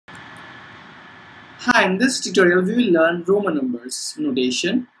Hi, in this tutorial we will learn Roman numbers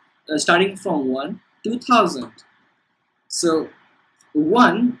notation starting from 1 to 1000. So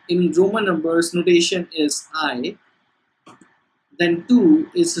 1 in Roman numbers notation is I, then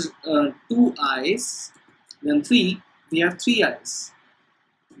 2 is 2 I's, then 3 we have 3 I's.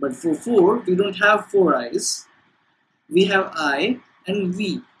 But for 4 we don't have 4 I's, we have I and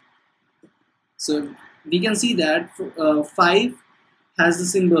V. So we can see that 5 has the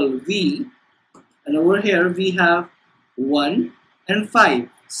symbol V, and over here we have 1 and 5.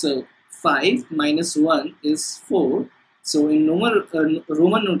 So 5 minus 1 is 4. So in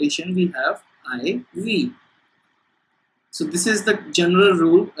Roman notation we have IV. So this is the general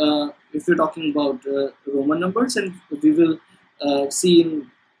rule if you're talking about Roman numbers, and we will see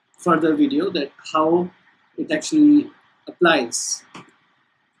in further video that how it actually applies.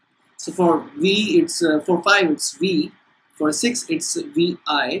 So for V it's for 5 it's V, for 6 it's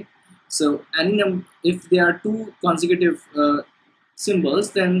VI. So if there are two consecutive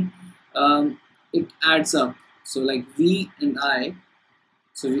symbols, then it adds up. So like V and I.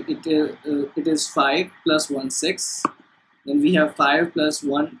 So it is 5 plus 1 6. Then we have 5 plus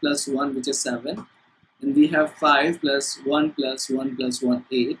 1 plus 1, which is 7. Then we have 5 plus 1 plus 1 plus 1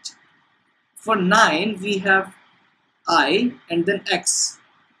 8. For 9 we have I and then X.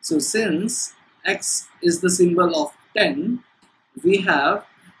 So since X is the symbol of 10, we have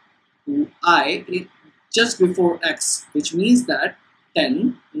I just before X, which means that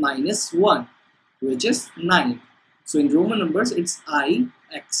 10 minus 1, which is 9. So in Roman numbers it's IX.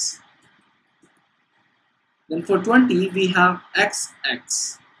 Then for 20 we have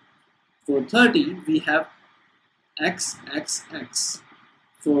XX. For 30 we have XXX.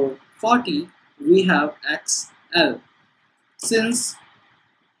 For 40 we have XL. Since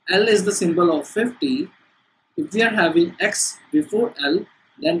L is the symbol of 50, if we are having X before L,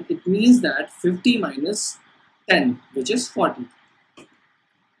 then it means that 50 minus 10, which is 40.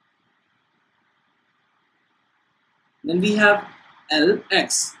 Then we have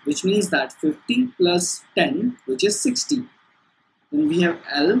LX, which means that 50 plus 10, which is 60. Then we have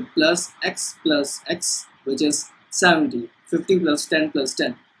L plus X, which is 70. 50 plus 10 plus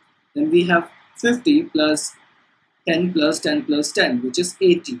 10. Then we have 50 plus 10 plus 10 plus 10, which is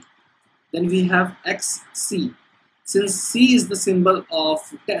 80. Then we have XC. Since C is the symbol of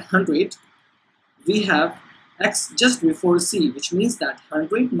 100, we have X just before C, which means that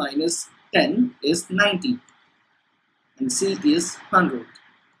 100 minus 10 is 90. And C is 100.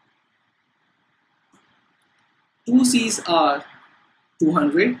 Two C's are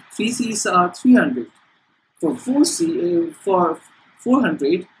 200, three C's are 300. For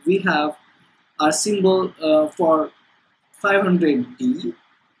 400, we have our symbol for 500D.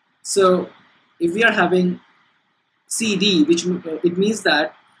 So if we are having CD, which it means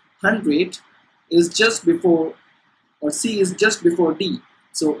that 100 is just before, or C is just before D.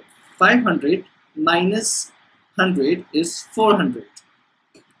 So 500 minus 100 is 400.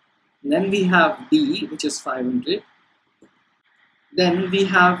 And then we have D, which is 500. Then we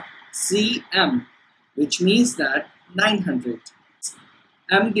have CM, which means that 900.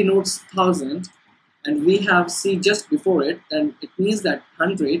 M denotes 1000, and we have C just before it, and it means that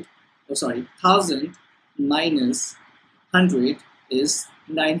 1000 minus 100 is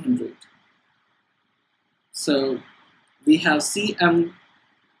 900. So we have CM,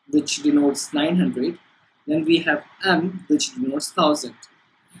 which denotes 900. Then we have M, which denotes 1000.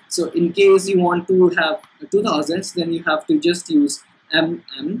 So in case you want to have 2000s, then you have to just use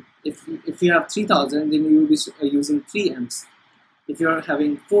MM. If you have 3000, then you will be using 3 M's. If you are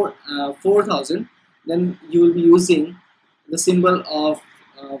having 4000, then you will be using the symbol of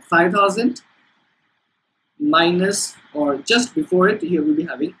 5000 minus, or just before it, here we will be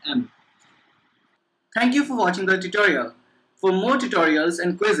having M. Thank you for watching the tutorial. For more tutorials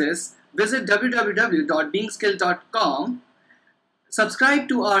and quizzes, visit www.beingskilled.com. Subscribe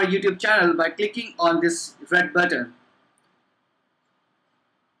to our YouTube channel by clicking on this red button.